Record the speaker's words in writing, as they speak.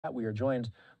We are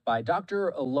joined by Dr.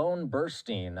 Alon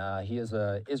Burstein. He is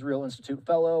a Israel Institute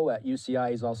Fellow at UCI.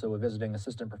 He's also a visiting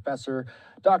assistant professor.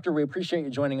 Doctor, we appreciate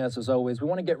you joining us as always. We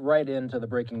want to get right into the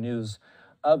breaking news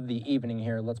of the evening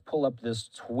here. Let's pull up this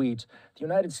tweet. The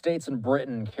United States and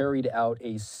Britain carried out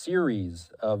a series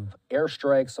of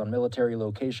airstrikes on military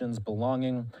locations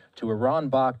belonging to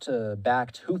Iran-backed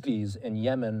Houthis in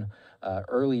Yemen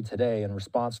early today in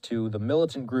response to the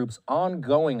militant group's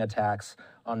ongoing attacks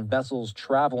on vessels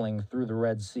traveling through the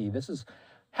Red Sea. This is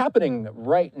happening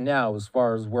right now, as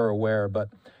far as we're aware, but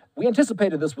we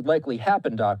anticipated this would likely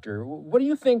happen, Doctor. What do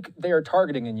you think they are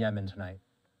targeting in Yemen tonight?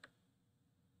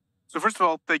 So first of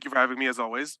all, thank you for having me as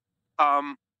always.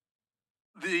 Um,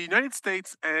 the United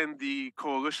States and the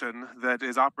coalition that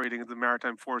is operating the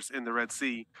maritime force in the Red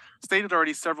Sea stated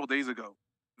already several days ago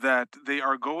that they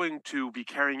are going to be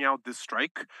carrying out this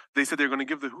strike. They said they're going to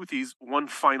give the Houthis one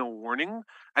final warning,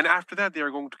 and after that, they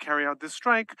are going to carry out this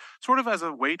strike, sort of as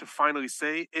a way to finally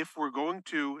say if you're going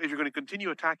to continue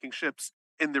attacking ships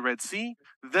in the Red Sea,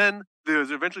 then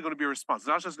there's eventually going to be a response. It's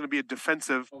not just going to be a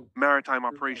defensive maritime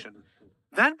operation.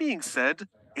 That being said,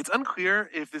 it's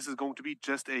unclear if this is going to be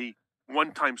just a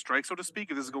one-time strike, so to speak,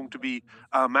 if this is going to be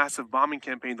a massive bombing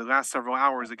campaign the last several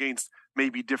hours against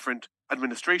maybe different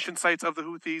administration sites of the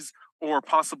Houthis or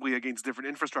possibly against different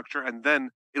infrastructure, and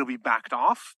then it'll be backed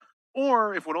off.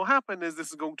 Or if what will happen is this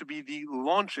is going to be the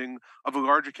launching of a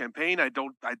larger campaign. I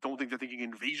don't think they're thinking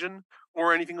invasion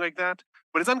or anything like that.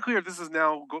 But it's unclear if this is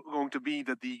now going to be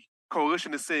that the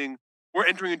coalition is saying we're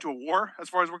entering into a war as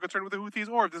far as we're concerned with the Houthis,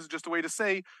 or if this is just a way to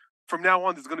say from now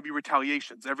on there's going to be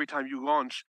retaliations every time you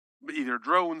launch either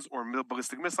drones or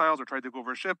ballistic missiles or try to take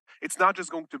over a ship. It's not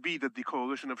just going to be that the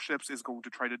coalition of ships is going to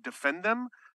try to defend them,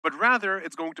 but rather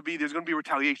it's going to be there's going to be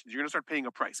retaliations. You're going to start paying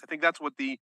a price. I think that's what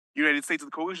the United States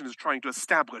and the coalition is trying to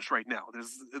establish right now.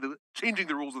 There's changing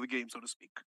the rules of the game, so to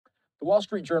speak. The Wall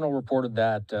Street Journal reported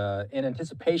that in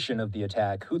anticipation of the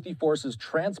attack, Houthi forces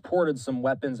transported some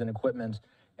weapons and equipment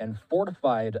and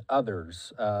fortified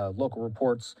others. Local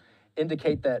reports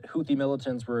indicate that Houthi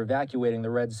militants were evacuating the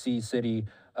Red Sea city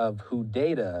of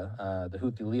Hudaydah. The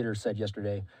Houthi leader said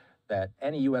yesterday that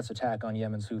any U.S. attack on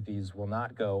Yemen's Houthis will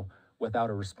not go without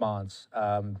a response.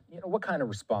 What kind of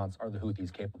response are the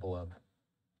Houthis capable of?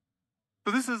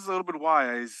 So this is a little bit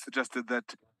why I suggested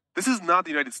that this is not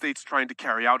the United States trying to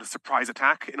carry out a surprise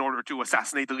attack in order to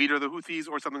assassinate the leader of the Houthis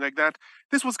or something like that.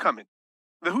 This was coming.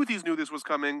 The Houthis knew this was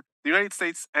coming. The United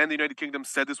States and the United Kingdom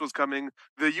said this was coming.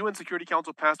 The UN Security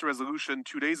Council passed a resolution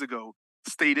 2 days ago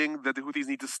stating that the Houthis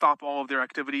need to stop all of their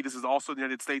activity. This is also the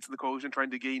United States and the coalition trying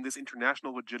to gain this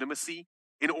international legitimacy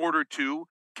in order to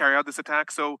carry out this attack.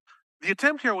 So the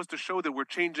attempt here was to show that we're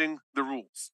changing the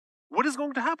rules. What is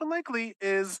going to happen likely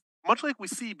is much like we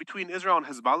see between Israel and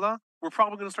Hezbollah, we're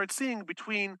probably going to start seeing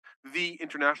between the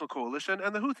international coalition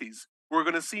and the Houthis. We're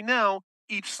going to see now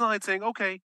each side saying,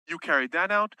 okay, you carried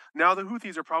that out. Now the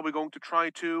Houthis are probably going to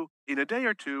try to, in a day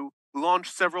or two,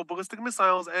 launch several ballistic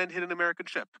missiles and hit an American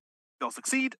ship. They'll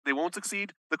succeed, they won't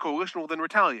succeed, the coalition will then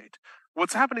retaliate.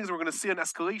 What's happening is we're going to see an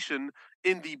escalation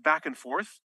in the back and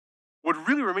forth. What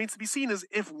really remains to be seen is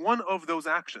if one of those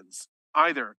actions,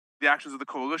 either the actions of the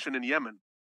coalition in Yemen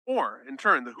or, in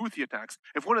turn, the Houthi attacks,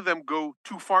 if one of them go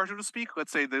too far, so to speak,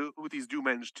 let's say the Houthis do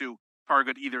manage to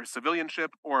target either a civilian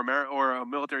ship or a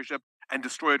military ship and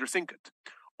destroy it or sink it,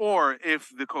 or if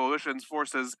the coalition's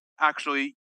forces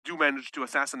actually do manage to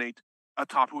assassinate a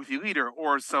top Houthi leader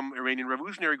or some Iranian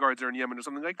Revolutionary Guards are in Yemen or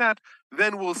something like that,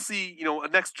 then we'll see, a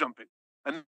next jumping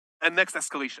and next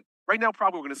escalation. Right now,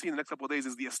 probably what we're going to see in the next couple of days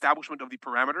is the establishment of the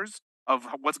parameters of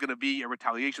what's going to be a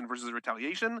retaliation versus a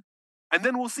retaliation, and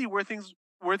then we'll see where things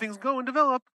go and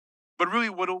develop. But really,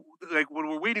 what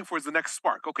we're waiting for is the next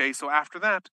spark. Okay, so after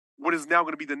that, what is now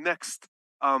going to be the next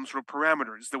sort of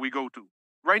parameters that we go to?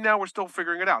 Right now, we're still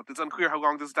figuring it out. It's unclear how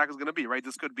long this attack is going to be. Right,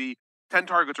 this could be 10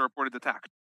 targets are reported attacked.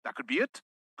 That could be it.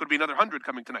 Could be another 100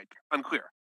 coming tonight.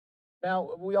 Unclear. Now,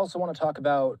 we also want to talk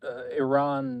about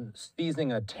Iran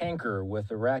seizing a tanker with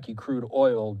Iraqi crude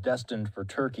oil destined for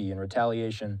Turkey in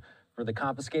retaliation for the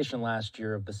confiscation last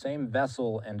year of the same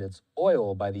vessel and its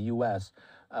oil by the U.S.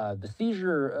 The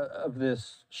seizure of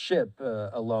this ship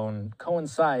alone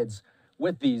coincides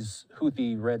with these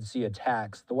Houthi Red Sea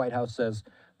attacks. The White House says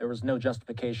there was no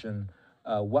justification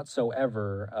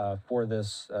whatsoever for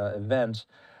this event.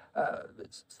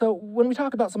 So when we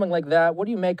talk about something like that, what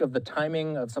do you make of the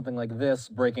timing of something like this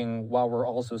breaking while we're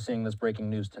also seeing this breaking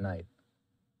news tonight?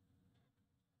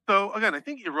 So again, I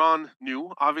think Iran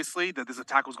knew obviously that this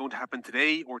attack was going to happen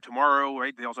today or tomorrow,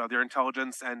 right? They also have their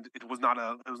intelligence, and it was not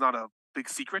a big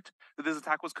secret that this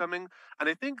attack was coming. And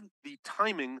I think the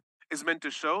timing is meant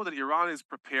to show that Iran is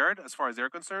prepared, as far as they're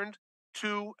concerned,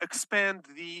 to expand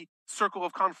the circle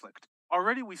of conflict.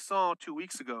 Already we saw 2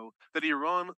 weeks ago that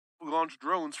Iran launched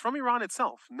drones from Iran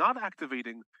itself, not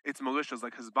activating its militias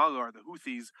like Hezbollah or the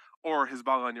Houthis or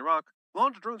Hezbollah in Iraq,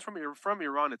 launched drones from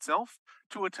Iran itself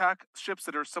to attack ships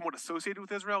that are somewhat associated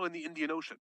with Israel in the Indian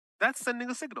Ocean. That's sending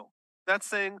a signal. That's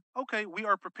saying, okay, we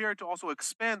are prepared to also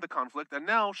expand the conflict, and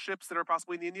now ships that are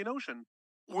possibly in the Indian Ocean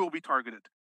will be targeted.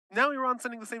 Now Iran's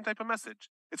sending the same type of message.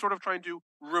 It's sort of trying to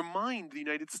remind the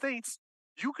United States,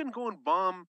 you can go and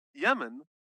bomb Yemen,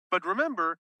 but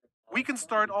remember, we can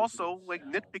start also like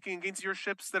nitpicking against your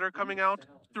ships that are coming out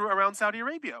through around Saudi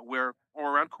Arabia, or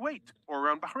around Kuwait, or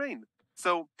around Bahrain.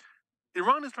 So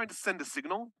Iran is trying to send a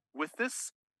signal with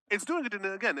this. It's doing it in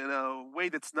a way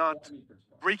that's not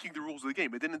breaking the rules of the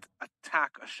game. It didn't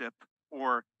attack a ship,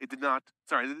 or it did not.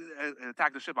 Sorry, it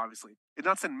attacked the ship. Obviously, it did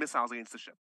not send missiles against the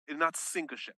ship. It did not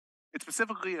sink a ship. It's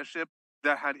specifically a ship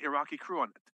that had Iraqi crew on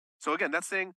it. So again, that's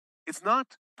saying it's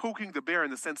not poking the bear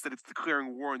in the sense that it's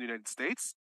declaring war on the United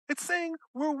States. It's saying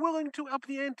we're willing to up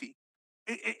the ante.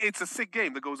 It's a sick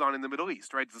game that goes on in the Middle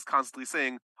East, right? It's constantly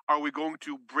saying, are we going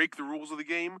to break the rules of the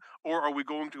game, or are we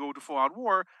going to go to full-out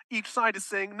war? Each side is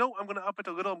saying, no, I'm going to up it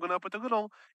a little, I'm going to up it a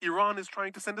little. Iran is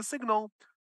trying to send a signal,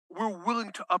 we're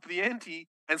willing to up the ante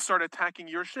and start attacking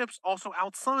your ships also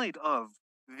outside of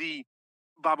the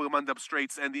Bab el-Mandab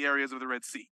Straits and the areas of the Red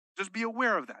Sea. Just be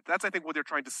aware of that. That's, I think, what they're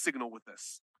trying to signal with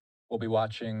this. We'll be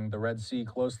watching the Red Sea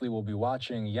closely. We'll be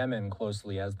watching Yemen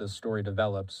closely as this story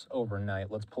develops overnight.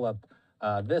 Let's pull up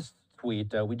this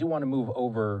tweet. We do want to move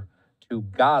over to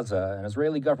Gaza. An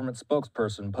Israeli government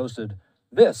spokesperson posted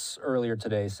this earlier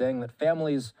today, saying that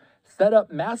families set up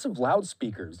massive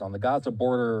loudspeakers on the Gaza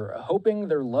border, hoping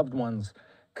their loved ones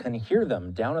can hear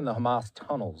them down in the Hamas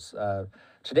tunnels.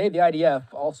 Today, the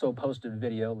IDF also posted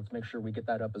video. Let's make sure we get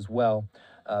that up as well,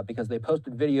 because they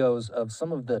posted videos of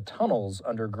some of the tunnels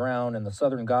underground in the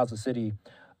southern Gaza city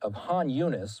of Han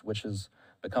Yunis, which has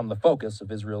become the focus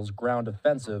of Israel's ground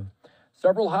offensive.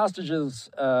 Several hostages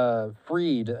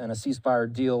freed in a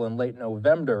ceasefire deal in late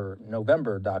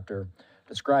November, Doctor,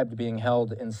 described being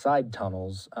held inside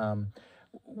tunnels.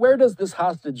 Where does this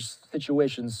hostage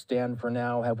situation stand for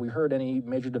now? Have we heard any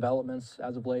major developments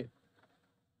as of late?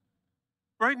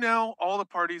 Right now, all the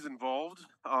parties involved,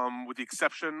 with the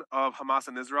exception of Hamas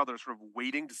and Israel, they're sort of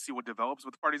waiting to see what develops.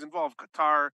 But the parties involved,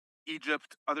 Qatar,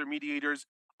 Egypt, other mediators,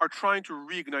 are trying to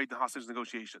reignite the hostage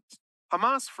negotiations.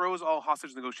 Hamas froze all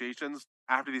hostage negotiations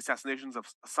after the assassinations of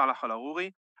Salah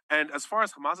al-Aruri. And as far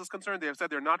as Hamas is concerned, they have said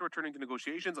they're not returning to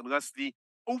negotiations unless the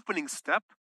opening step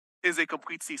is a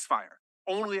complete ceasefire.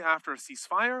 Only after a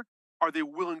ceasefire are they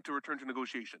willing to return to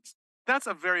negotiations. That's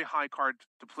a very high card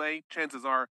to play. Chances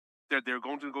are they're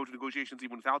going to go to negotiations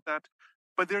even without that.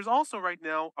 But there's also right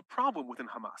now a problem within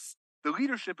Hamas. The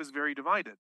leadership is very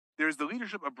divided. There's the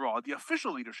leadership abroad, the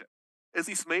official leadership is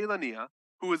Ismail Haniyeh,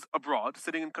 who is abroad,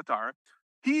 sitting in Qatar.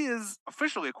 He is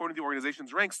officially, according to the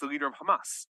organization's ranks, the leader of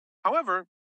Hamas. However,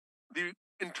 the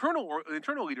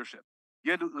internal leadership,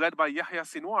 led by Yahya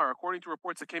Sinwar, according to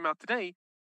reports that came out today,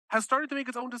 has started to make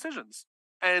its own decisions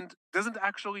and doesn't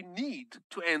actually need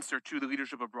to answer to the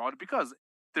leadership abroad because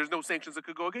there's no sanctions that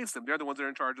could go against them. They're the ones that are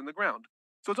in charge on the ground.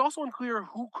 So it's also unclear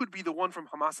who could be the one from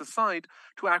Hamas's side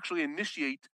to actually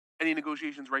initiate any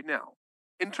negotiations right now.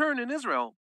 In turn, in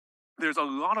Israel, there's a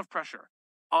lot of pressure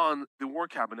on the war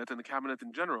cabinet and the cabinet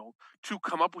in general to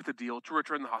come up with a deal to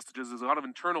return the hostages. There's a lot of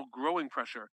internal growing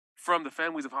pressure from the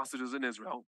families of hostages in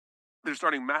Israel. They're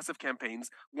starting massive campaigns.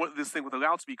 This thing with the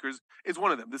loudspeakers is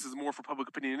one of them. This is more for public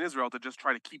opinion in Israel to just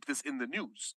try to keep this in the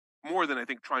news, more than I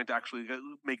think trying to actually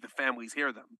make the families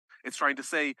hear them. It's trying to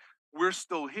say, we're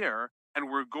still here,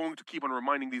 and we're going to keep on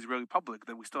reminding the Israeli public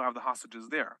that we still have the hostages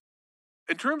there.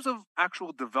 In terms of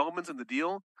actual developments in the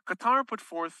deal, Qatar put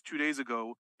forth 2 days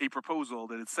ago a proposal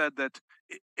that it said that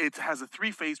it has a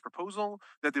three-phase proposal,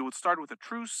 that they would start with a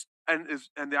truce, and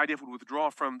the IDF would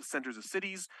withdraw from the centers of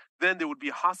cities. Then there would be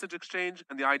a hostage exchange,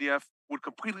 and the IDF would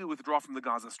completely withdraw from the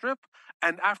Gaza Strip.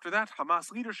 And after that,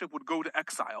 Hamas leadership would go to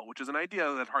exile, which is an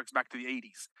idea that harks back to the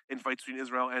 80s in fights between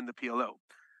Israel and the PLO.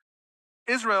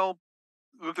 Israel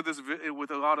looked at this with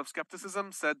a lot of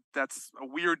skepticism, said that's a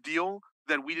weird deal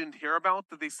that we didn't hear about,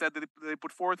 that they said that they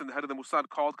put forth, and the head of the Mossad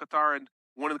called Qatar and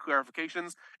wanted the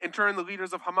clarifications. In turn, the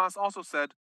leaders of Hamas also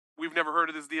said, we've never heard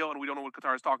of this deal and we don't know what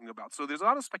Qatar is talking about. So there's a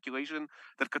lot of speculation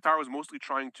that Qatar was mostly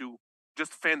trying to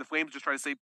just fan the flames, just try to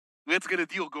say, let's get a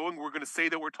deal going. We're going to say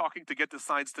that we're talking to get the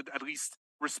sides to at least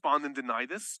respond and deny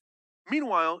this.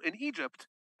 Meanwhile, in Egypt,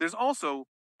 there's also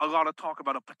a lot of talk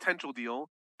about a potential deal.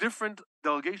 Different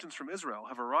delegations from Israel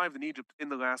have arrived in Egypt in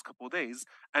the last couple of days,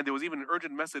 and there was even an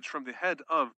urgent message from the head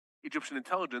of Egyptian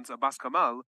intelligence, Abbas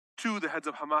Kamal, to the heads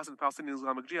of Hamas and Palestinian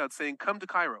Islamic Jihad saying, come to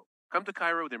Cairo. Come to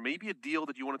Cairo. There may be a deal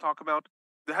that you want to talk about.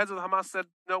 The heads of the Hamas said,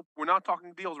 no, we're not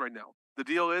talking deals right now. The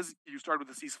deal is you start with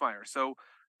a ceasefire. So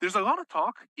there's a lot of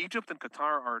talk. Egypt and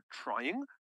Qatar are trying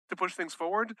to push things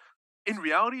forward. In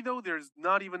reality, though, there's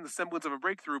not even the semblance of a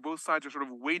breakthrough. Both sides are sort of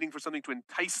waiting for something to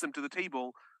entice them to the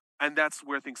table, and that's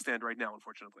where things stand right now,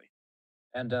 unfortunately.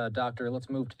 And, Doctor, let's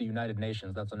move to the United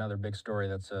Nations. That's another big story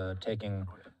that's taking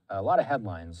a lot of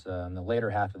headlines in the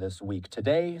later half of this week.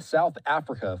 Today, South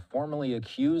Africa formally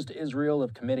accused Israel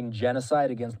of committing genocide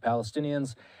against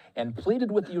Palestinians and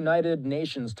pleaded with the United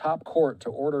Nations top court to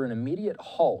order an immediate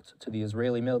halt to the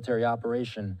Israeli military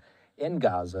operation in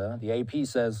Gaza. The AP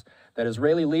says that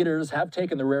Israeli leaders have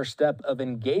taken the rare step of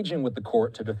engaging with the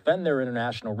court to defend their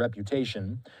international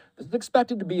reputation. This is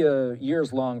expected to be a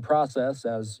years-long process,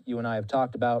 as you and I have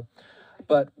talked about.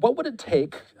 But what would it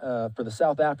take for the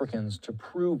South Africans to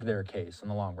prove their case in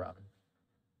the long run?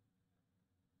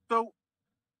 So,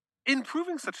 in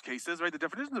proving such cases, right, the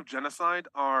definitions of genocide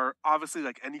are obviously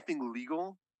like anything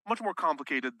legal, much more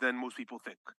complicated than most people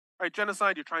think. Right,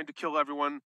 genocide, you're trying to kill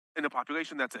everyone in a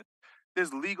population, that's it.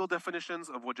 There's legal definitions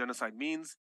of what genocide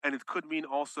means, and it could mean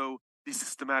also the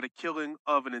systematic killing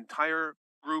of an entire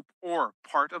group or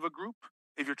part of a group.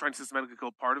 If you're trying to systematically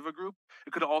kill part of a group,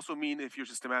 it could also mean if you're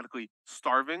systematically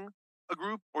starving a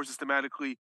group or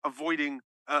systematically avoiding,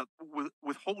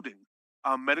 withholding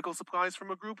medical supplies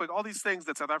from a group. Like all these things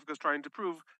that South Africa is trying to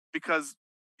prove, because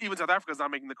even South Africa is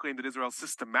not making the claim that Israel is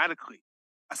systematically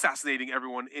assassinating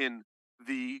everyone in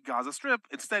the Gaza Strip.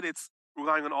 Instead, it's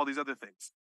relying on all these other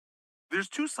things. There's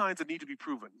two sides that need to be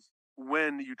proven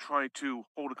when you try to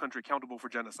hold a country accountable for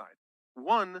genocide.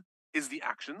 One is the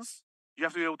actions. You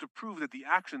have to be able to prove that the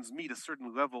actions meet a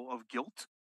certain level of guilt,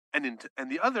 and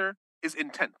the other is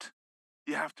intent.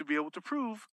 You have to be able to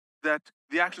prove that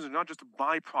the actions are not just a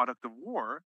byproduct of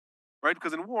war, right?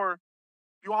 Because in war,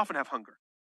 you often have hunger,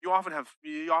 you often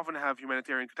have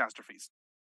humanitarian catastrophes,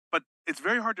 but it's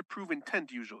very hard to prove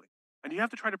intent usually, and you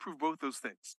have to try to prove both those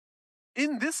things.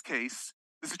 In this case,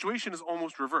 the situation is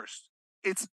almost reversed.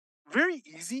 It's very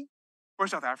easy for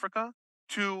South Africa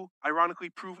to ironically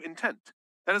prove intent.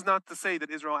 That is not to say that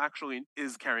Israel actually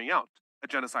is carrying out a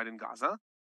genocide in Gaza,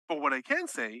 but what I can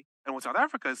say, and what South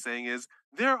Africa is saying, is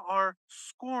there are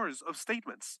scores of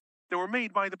statements that were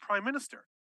made by the Prime Minister,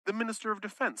 the Minister of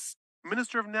Defense,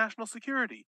 Minister of National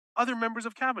Security, other members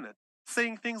of cabinet,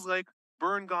 saying things like,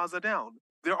 burn Gaza down.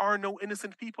 There are no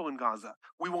innocent people in Gaza.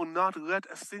 We will not let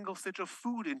a single stitch of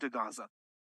food into Gaza.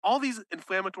 All these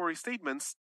inflammatory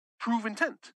statements prove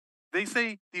intent. They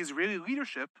say the Israeli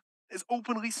leadership is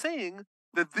openly saying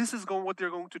that this is what they're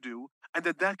going to do, and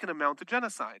that can amount to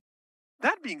genocide.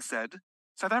 That being said,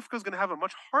 South Africa is going to have a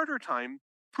much harder time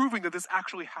proving that this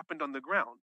actually happened on the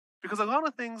ground, because a lot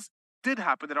of things did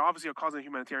happen that obviously are causing a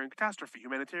humanitarian catastrophe.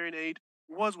 Humanitarian aid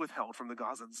was withheld from the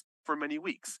Gazans for many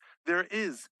weeks. There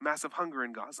is massive hunger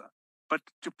in Gaza. But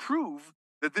to prove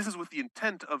that this is with the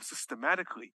intent of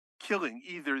systematically killing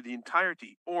either the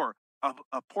entirety or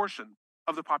a portion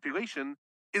of the population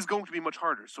is going to be much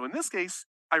harder. So in this case,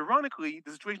 ironically,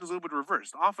 the situation is a little bit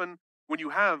reversed. Often when you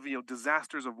have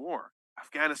disasters of war,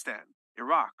 Afghanistan,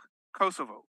 Iraq,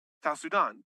 Kosovo, South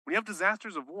Sudan, when you have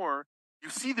disasters of war, you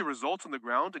see the results on the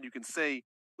ground and you can say,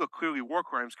 look, clearly war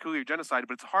crimes, clearly genocide,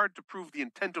 but it's hard to prove the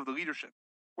intent of the leadership.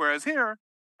 Whereas here,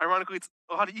 ironically, it's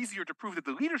a lot easier to prove that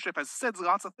the leadership has said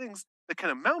lots of things that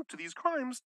can amount to these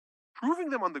crimes. Proving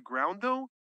them on the ground, though,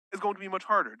 is going to be much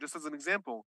harder. Just as an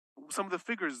example, some of the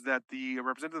figures that the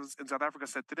representatives in South Africa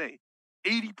said today,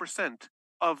 80%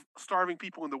 of starving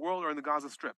people in the world are in the Gaza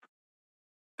Strip.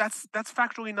 That's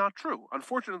factually not true.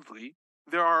 Unfortunately,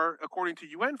 there are, according to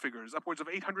UN figures, upwards of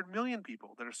 800 million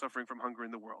people that are suffering from hunger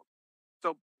in the world.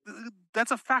 So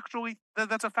that's a factual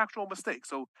mistake.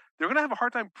 So they're going to have a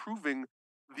hard time proving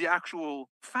the actual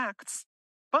facts,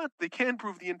 but they can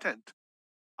prove the intent.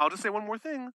 I'll just say one more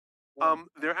thing.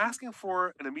 They're asking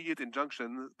for an immediate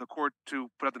injunction, the court to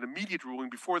put out an immediate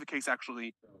ruling before the case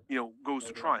actually, goes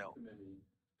to trial.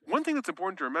 One thing that's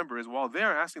important to remember is while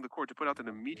they're asking the court to put out an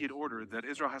immediate order that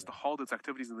Israel has to halt its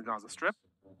activities in the Gaza Strip,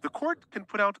 the court can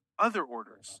put out other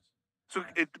orders. So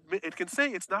it can say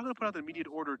it's not going to put out an immediate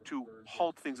order to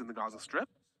halt things in the Gaza Strip,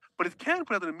 but it can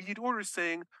put out an immediate order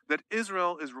saying that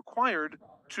Israel is required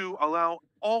to allow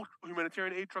all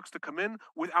humanitarian aid trucks to come in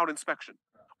without inspection.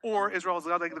 Or Israel is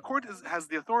allowed, the court has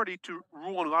the authority to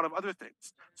rule on a lot of other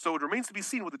things. So it remains to be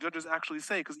seen what the judges actually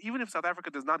say, because even if South Africa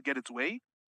does not get its way,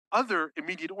 other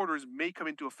immediate orders may come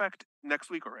into effect next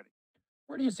week already.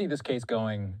 Where do you see this case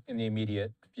going in the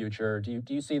immediate future? Do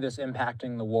you see this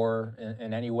impacting the war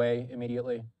in any way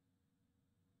immediately?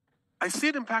 I see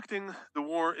it impacting the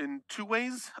war in two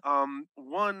ways.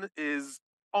 One is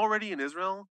already in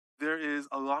Israel, there is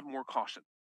a lot more caution.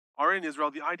 Already in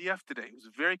Israel, the IDF today was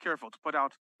very careful to put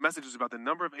out messages about the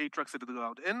number of aid trucks that are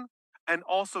allowed in, and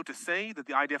also to say that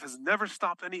the IDF has never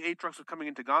stopped any aid trucks from coming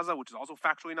into Gaza, which is also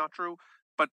factually not true.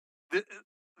 But the,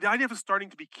 the IDF is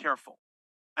starting to be careful,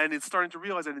 and it's starting to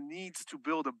realize that it needs to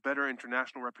build a better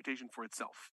international reputation for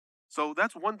itself. So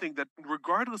that's one thing that,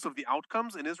 regardless of the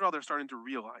outcomes in Israel, they're starting to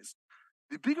realize.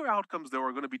 The bigger outcomes, though,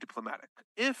 are going to be diplomatic.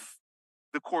 If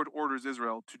the court orders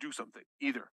Israel to do something,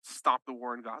 either stop the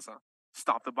war in Gaza,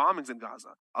 stop the bombings in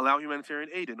Gaza, allow humanitarian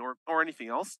aid in, or anything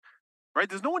else, right?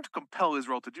 There's no one to compel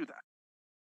Israel to do that.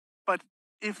 But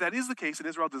if that is the case and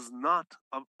Israel does not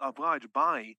oblige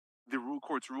by the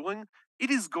court's ruling, it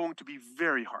is going to be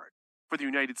very hard for the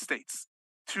United States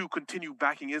to continue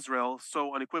backing Israel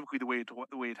so unequivocally the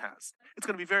way it has. It's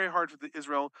going to be very hard for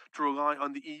Israel to rely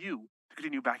on the EU to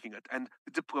continue backing it. And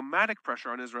the diplomatic pressure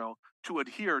on Israel to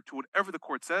adhere to whatever the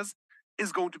court says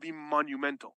is going to be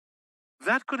monumental.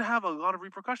 That could have a lot of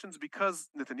repercussions because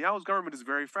Netanyahu's government is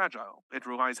very fragile. It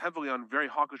relies heavily on very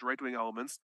hawkish right-wing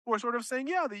elements who are sort of saying,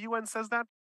 yeah, the UN says that,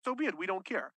 so be it, we don't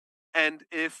care. And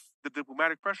if the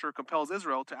diplomatic pressure compels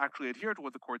Israel to actually adhere to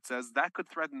what the court says, that could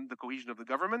threaten the cohesion of the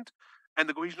government, and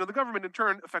the cohesion of the government in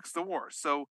turn affects the war.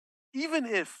 So even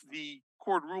if the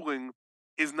court ruling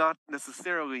is not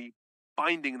necessarily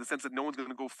binding in the sense that no one's going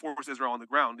to go force Israel on the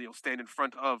ground, stand in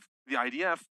front of the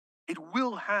IDF, it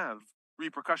will have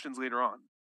repercussions later on.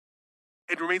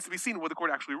 It remains to be seen what the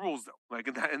court actually rules, though. Like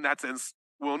in that sense,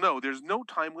 we'll know. There's no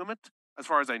time limit, as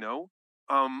far as I know,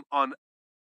 on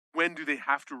when do they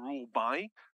have to rule by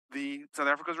the South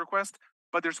Africa's request,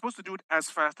 but they're supposed to do it as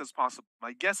fast as possible.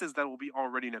 My guess is that will be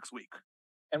already next week.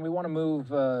 And we want to move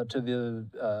to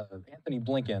the Anthony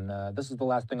Blinken. This is the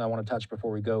last thing I want to touch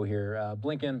before we go here.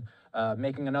 Blinken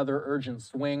making another urgent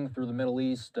swing through the Middle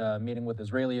East, meeting with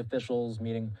Israeli officials,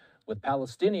 meeting with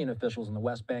Palestinian officials in the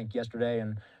West Bank yesterday,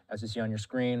 and as you see on your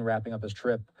screen, wrapping up his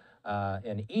trip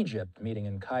in Egypt, meeting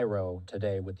in Cairo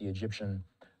today with the Egyptian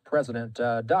president.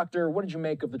 Doctor, what did you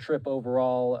make of the trip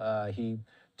overall? He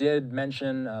did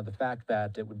mention the fact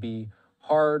that it would be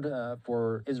hard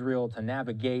for Israel to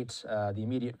navigate the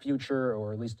immediate future,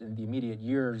 or at least in the immediate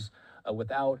years,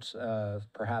 without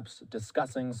perhaps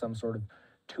discussing some sort of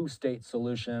two-state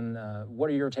solution. What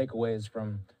are your takeaways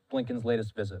from Blinken's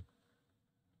latest visit?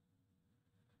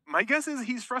 My guess is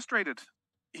he's frustrated.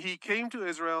 He came to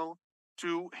Israel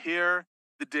to hear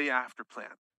the day after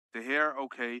plan, to hear,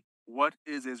 okay, what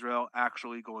is Israel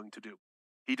actually going to do?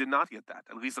 He did not get that,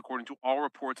 at least according to all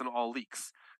reports and all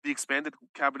leaks. The expanded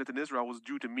cabinet in Israel was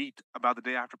due to meet about the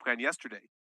day after plan yesterday.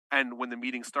 And when the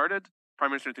meeting started,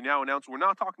 Prime Minister Netanyahu announced, we're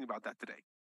not talking about that today.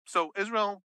 So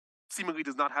Israel seemingly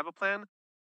does not have a plan,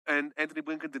 and Anthony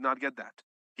Blinken did not get that.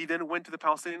 He then went to the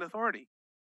Palestinian Authority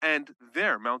and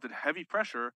there mounted heavy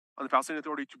pressure on the Palestinian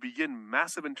Authority to begin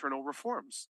massive internal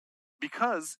reforms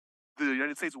because the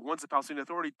United States wants the Palestinian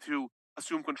Authority to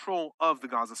assume control of the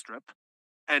Gaza Strip.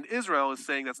 And Israel is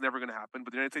saying that's never going to happen.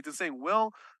 But the United States is saying,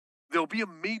 well, there'll be a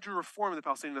major reform in the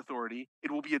Palestinian Authority.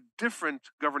 It will be a different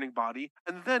governing body,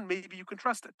 and then maybe you can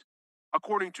trust it.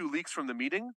 According to leaks from the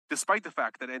meeting, despite the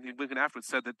fact that Anthony Blinken afterwards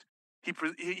said that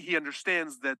he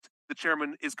understands that the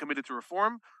chairman is committed to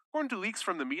reform, according to leaks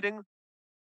from the meeting,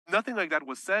 nothing like that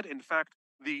was said. In fact,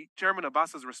 the chairman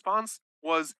Abbas's response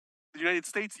was, the United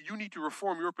States, you need to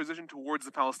reform your position towards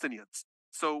the Palestinians.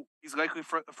 So he's likely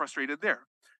frustrated there.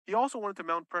 He also wanted to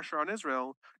mount pressure on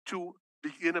Israel to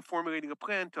begin formulating a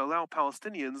plan to allow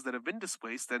Palestinians that have been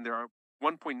displaced, and there are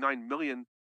 1.9 million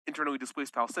internally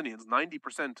displaced Palestinians,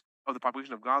 90% of the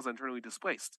population of Gaza internally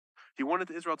displaced. He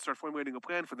wanted Israel to start formulating a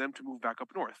plan for them to move back up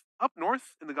north. Up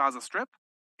north in the Gaza Strip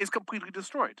is completely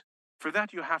destroyed. For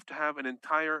that, you have to have an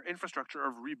entire infrastructure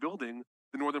of rebuilding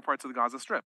the northern parts of the Gaza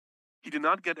Strip. He did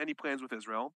not get any plans with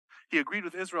Israel. He agreed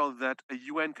with Israel that a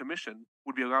UN commission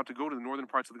would be allowed to go to the northern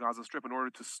parts of the Gaza Strip in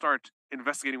order to start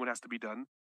investigating what has to be done.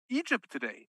 Egypt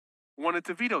today wanted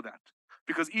to veto that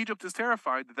because Egypt is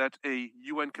terrified that a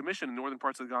UN commission in northern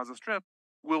parts of the Gaza Strip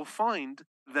will find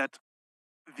that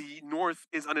the north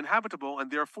is uninhabitable and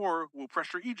therefore will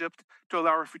pressure Egypt to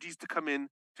allow refugees to come in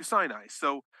to Sinai.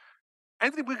 So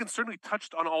Anthony Blinken certainly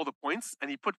touched on all the points, and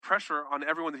he put pressure on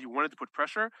everyone that he wanted to put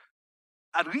pressure.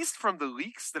 At least from the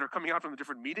leaks that are coming out from the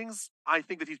different meetings, I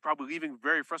think that he's probably leaving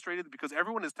very frustrated because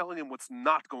everyone is telling him what's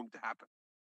not going to happen.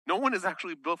 No one is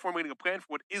actually formulating a plan for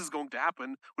what is going to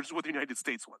happen, which is what the United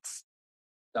States wants.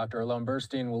 Dr. Alon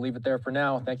Burstein, we'll leave it there for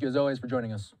now. Thank you, as always, for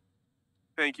joining us.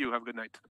 Thank you. Have a good night.